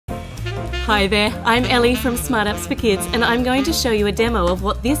Hi there, I'm Ellie from Smart Apps for Kids, and I'm going to show you a demo of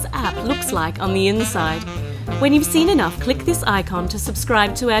what this app looks like on the inside. When you've seen enough, click this icon to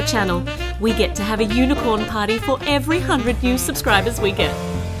subscribe to our channel. We get to have a unicorn party for every 100 new subscribers we get.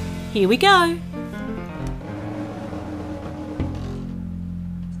 Here we go!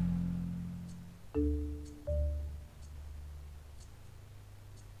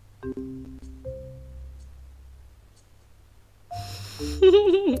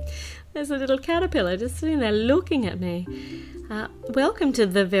 There's a little caterpillar just sitting there looking at me. Welcome to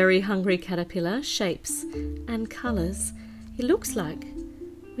the Very Hungry Caterpillar Shapes and Colours. It looks like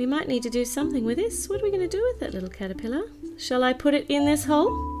we might need to do something with this. What are we going to do with that little caterpillar? Shall I put it in this hole?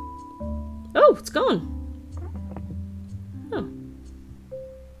 Oh, it's gone. Oh.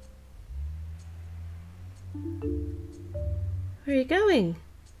 Where are you going?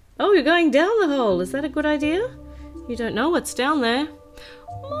 Oh, you're going down the hole. Is that a good idea? You don't know what's down there.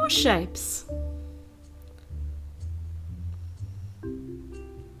 More shapes.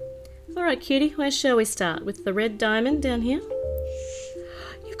 Alright, cutie, where shall we start? With the red diamond down here?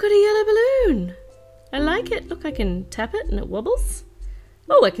 You've got a yellow balloon. I like it. Look, I can tap it and it wobbles.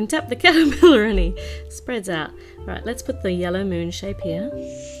 Oh, I can tap the caterpillar and he spreads out. Right, let's put the yellow moon shape here.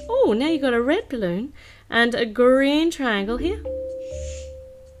 Oh, now you've got a red balloon and a green triangle here.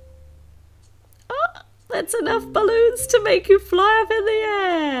 That's enough balloons to make you fly up in the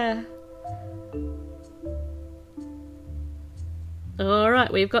air.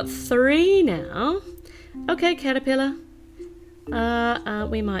 Alright, we've got 3 now. Okay, caterpillar.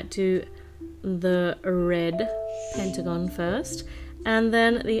 We might do the red pentagon first, and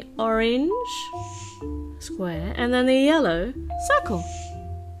then the orange square, and then the yellow circle.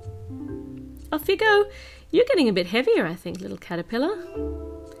 Off you go. You're getting a bit heavier, I think, little caterpillar.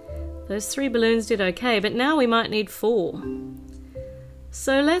 Those 3 balloons did okay, but now we might need 4.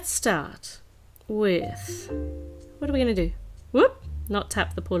 So let's start with, what are we going to do? Whoop! Not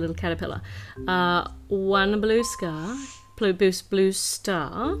tap the poor little caterpillar. 1 blue star, blue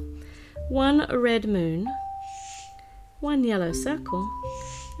star, 1 red moon, 1 yellow circle,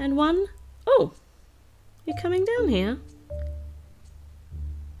 and 1, oh, you're coming down here.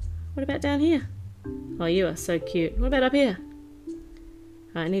 What about down here? Oh, you are so cute. What about up here?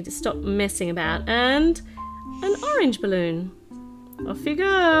 I need to stop messing about. And an orange balloon. Off you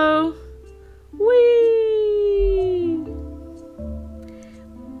go. Whee!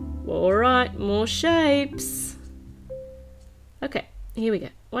 Alright, more shapes. Okay, here we go.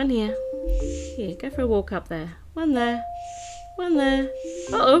 1 here. Here, go for a walk up there. 1 there. 1 there.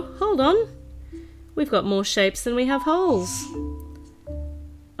 Uh-oh, hold on. We've got more shapes than we have holes.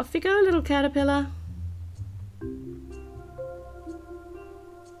 Off you go, little caterpillar.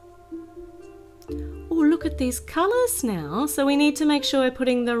 Oh, look at these colours now. So we need to make sure we're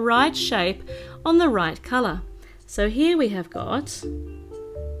putting the right shape on the right colour. So here we have got,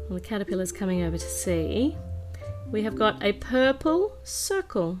 well, the caterpillar's coming over to see. We have got a purple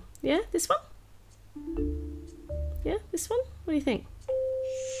circle. Yeah, this one? Yeah, this one? What do you think?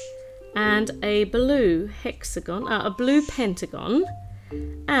 And a blue hexagon, a blue pentagon,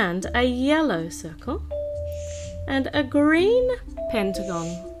 and a yellow circle, and a green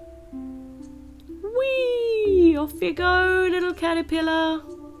pentagon. Whee! Off you go, little caterpillar.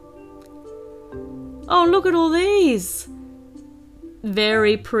 Oh, look at all these.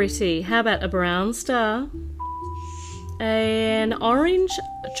 Very pretty. How about a brown star? An orange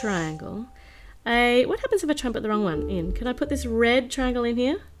triangle. What happens if I try and put the wrong one in? Can I put this red triangle in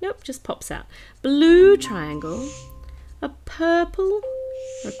here? Nope, just pops out. Blue triangle. A purple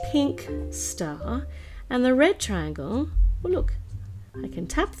or a pink star. And the red triangle. Oh, look. I can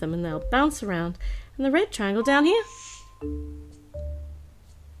tap them and they'll bounce around. And the red triangle down here.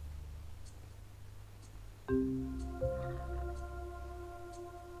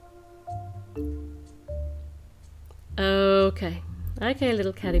 Okay. Okay,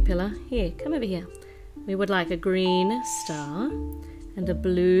 little caterpillar. Here, come over here. We would like a green star and a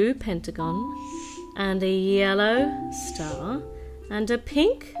blue pentagon and a yellow star and a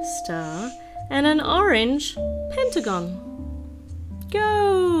pink star and an orange pentagon.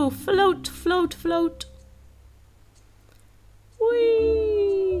 Go! Float, float, float.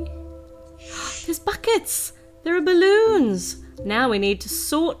 Whee! There's buckets! There are balloons! Now we need to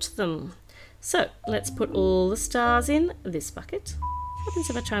sort them. So, let's put all the stars in this bucket. What happens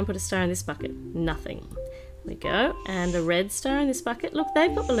if I try and put a star in this bucket? Nothing. There we go. And a red star in this bucket. Look,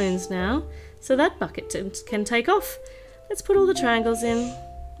 they've got balloons now. So that bucket can take off. Let's put all the triangles in.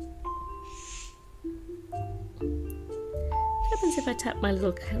 What happens if I tap my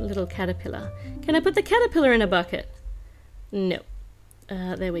little caterpillar? Can I put the caterpillar in a bucket? No.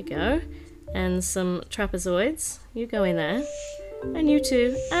 There we go. and some trapezoids. You go in there. And you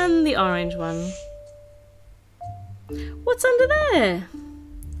too. And the orange one. What's under there?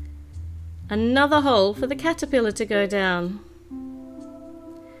 Another hole for the caterpillar to go down.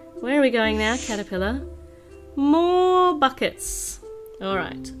 Where are we going now, caterpillar? More buckets.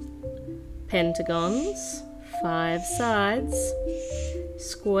 Alright. Pentagons. 5 sides.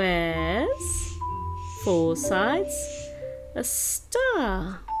 Squares. 4 sides. A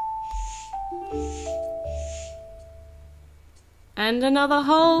star. And another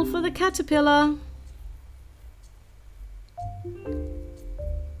hole for the caterpillar.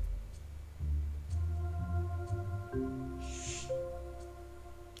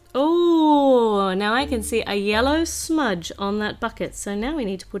 Oh, now I can see a yellow smudge on that bucket. So now we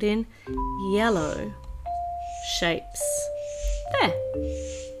need to put in yellow shapes. There.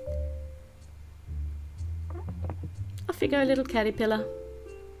 Off you go, little caterpillar.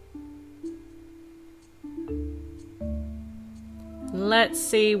 Let's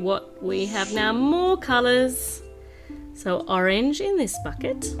see what we have now. More colours. So orange in this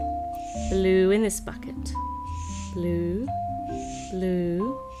bucket. Blue in this bucket. Blue.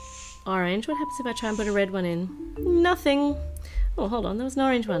 Blue. Orange. What happens if I try and put a red one in? Nothing. Oh, hold on. There was an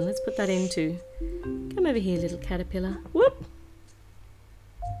orange one. Let's put that in too. Come over here, little caterpillar. Whoop.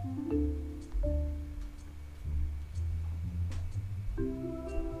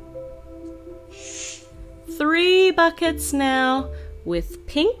 Three buckets now with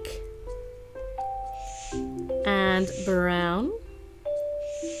pink and brown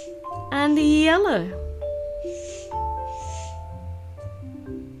and yellow.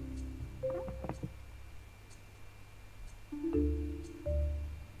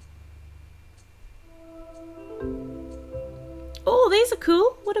 Oh, these are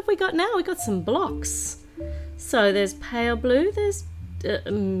cool. What have we got now? We got some blocks. So there's pale blue, there's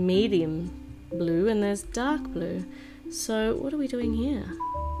medium blue, and there's dark blue. So what are we doing here?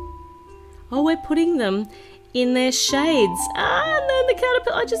 Oh, we're putting them in their shades. Ah, and then the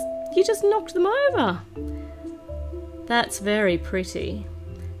caterpillar, you just knocked them over. That's very pretty.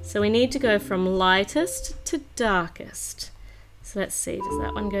 So we need to go from lightest to darkest. So let's see, does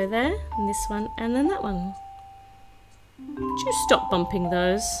that one go there? And this one, and then that one. Would you stop bumping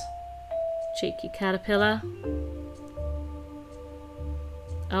those? Cheeky caterpillar.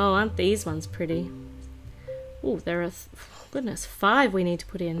 Oh, aren't these ones pretty? Oh, there are, goodness, 5 we need to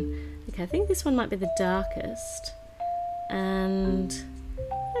put in. Okay, I think this one might be the darkest. And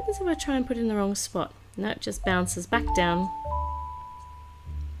what happens if I try and put it in the wrong spot? No, it just bounces back down.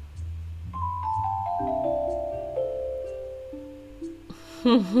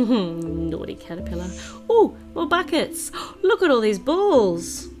 Naughty caterpillar. Oh, more buckets. Look at all these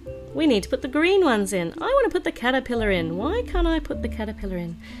balls. We need to put the green ones in. I want to put the caterpillar in. Why can't I put the caterpillar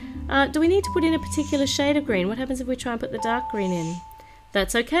in? Do we need to put in a particular shade of green? What happens if we try and put the dark green in?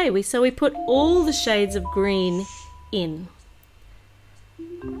 That's okay. So we put all the shades of green in.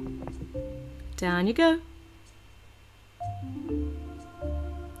 Down you go.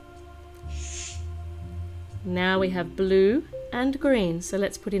 Now we have blue and green. So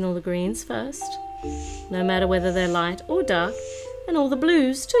let's put in all the greens first. No matter whether they're light or dark. And all the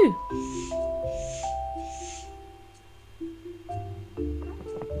blues too.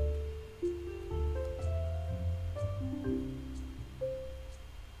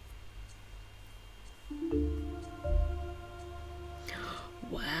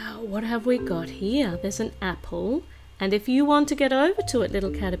 Wow, what have we got here? There's an apple. And if you want to get over to it,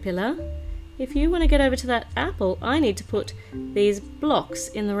 little caterpillar, if you want to get over to that apple, I need to put these blocks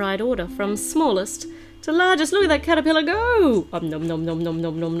in the right order from smallest to largest. Look at that caterpillar go! Nom nom nom nom nom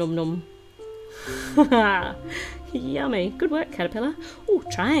nom nom nom nom. Yummy. Good work, caterpillar. Oh,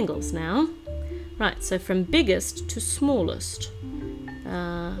 triangles now. Right, so from biggest to smallest.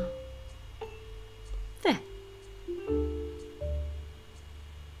 There.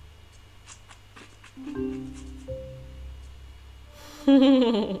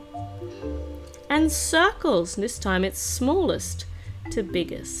 And circles. This time it's smallest to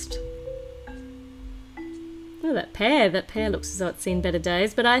biggest. Oh, that pear looks as though it's seen better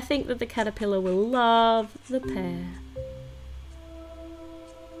days, but I think that the caterpillar will love the pear.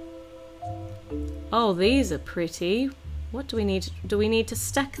 Oh, these are pretty. What do we need? Do we need to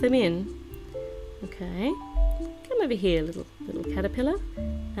stack them in? Okay. Come over here, little caterpillar.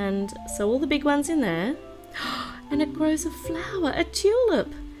 And so all the big ones in there. And it grows a flower, a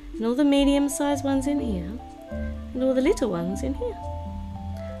tulip. And all the medium-sized ones in here. And all the little ones in here.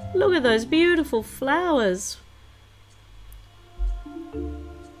 Look at those beautiful flowers.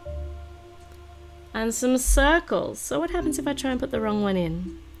 And some circles. So what happens if I try and put the wrong one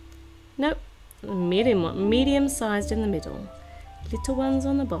in? Nope. Medium one, medium-sized in the middle. Little ones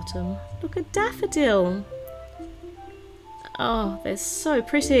on the bottom. Look at daffodil. Oh, they're so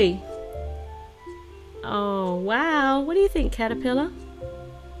pretty. Oh, wow. What do you think, caterpillar?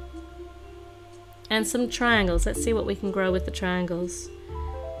 And some triangles. Let's see what we can grow with the triangles.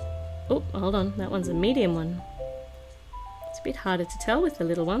 Oh, hold on. That one's a medium one. It's a bit harder to tell with the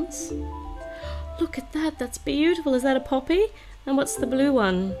little ones. Look at that. That's beautiful. Is that a poppy? And what's the blue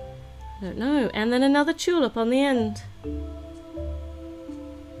one? I don't know. And then another tulip on the end.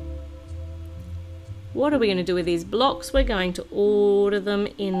 What are we going to do with these blocks? We're going to order them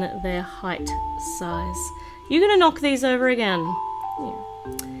in their height size. You're going to knock these over again. Yeah.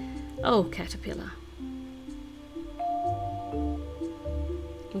 Oh, caterpillar.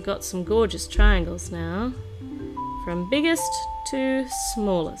 We've got some gorgeous triangles now. From biggest to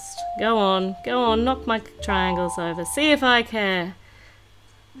smallest. Go on, knock my triangles over. See if I care.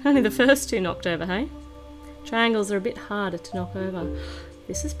 Only the first two knocked over, hey? Triangles are a bit harder to knock over.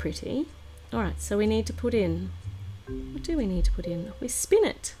 This is pretty. Alright, so we need to put in... What do we need to put in? We spin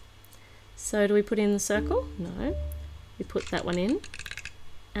it. So do we put in the circle? No. We put that one in.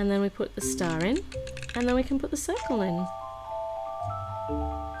 And then we put the star in. And then we can put the circle in.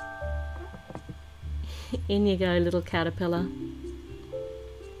 In you go, little caterpillar.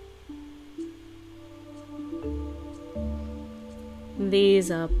 These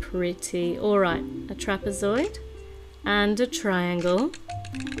are pretty. Alright, a trapezoid and a triangle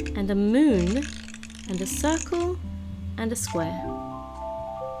and a moon and a circle and a square.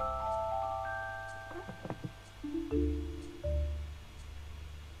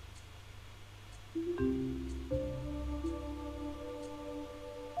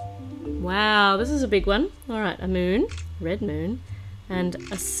 Wow, this is a big one. Alright, a moon, red moon, and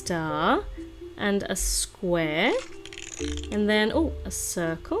a star, and a square, and then, oh, a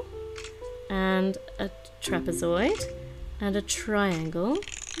circle, and a trapezoid, and a triangle,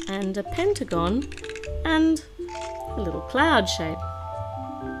 and a pentagon, and a little cloud shape.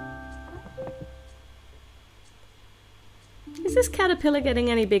 Is this caterpillar getting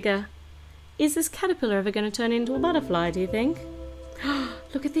any bigger? Is this caterpillar ever going to turn into a butterfly, do you think?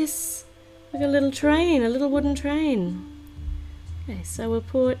 Look at this! Look at a little train, a little wooden train. Okay, so we'll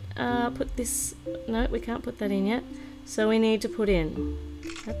put this... No, we can't put that in yet. So we need to put in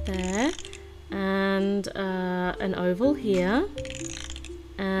that there, and an oval here,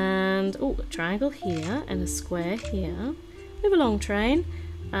 and a triangle here, and a square here. We have a long train,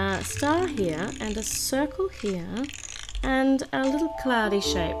 a star here, and a circle here, and a little cloudy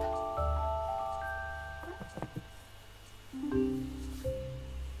shape.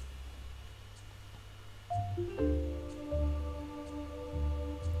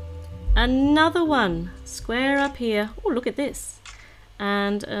 Another one, square up here. Oh, look at this.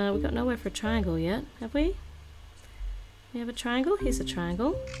 And we've got nowhere for a triangle yet, have we? We have a triangle. Here's a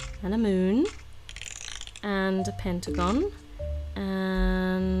triangle, and a moon, and a pentagon,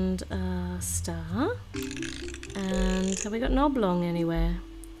 and a star. And have we got an oblong anywhere?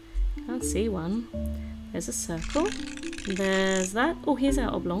 Can't see one. There's a circle. There's that. Oh, here's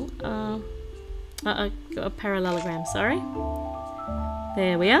our oblong. A parallelogram, sorry.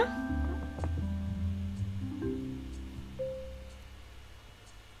 There we are.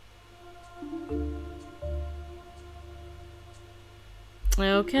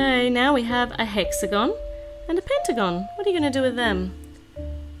 Okay, now we have a hexagon and a pentagon. What are you going to do with them?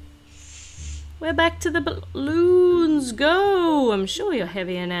 We're back to the balloons. Go! I'm sure you're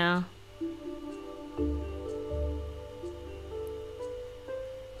heavier now.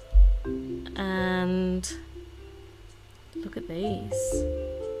 And look at these.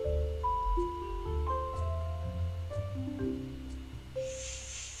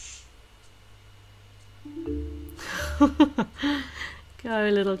 Go,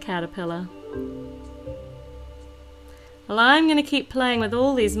 little caterpillar. Well, I'm going to keep playing with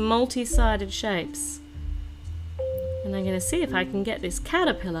all these multi-sided shapes. And I'm going to see if I can get this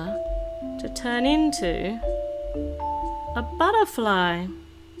caterpillar to turn into a butterfly.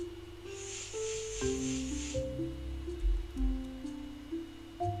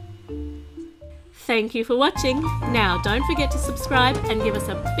 Thank you for watching. Now don't forget to subscribe and give us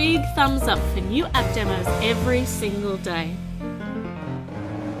a big thumbs up for new app demos every single day.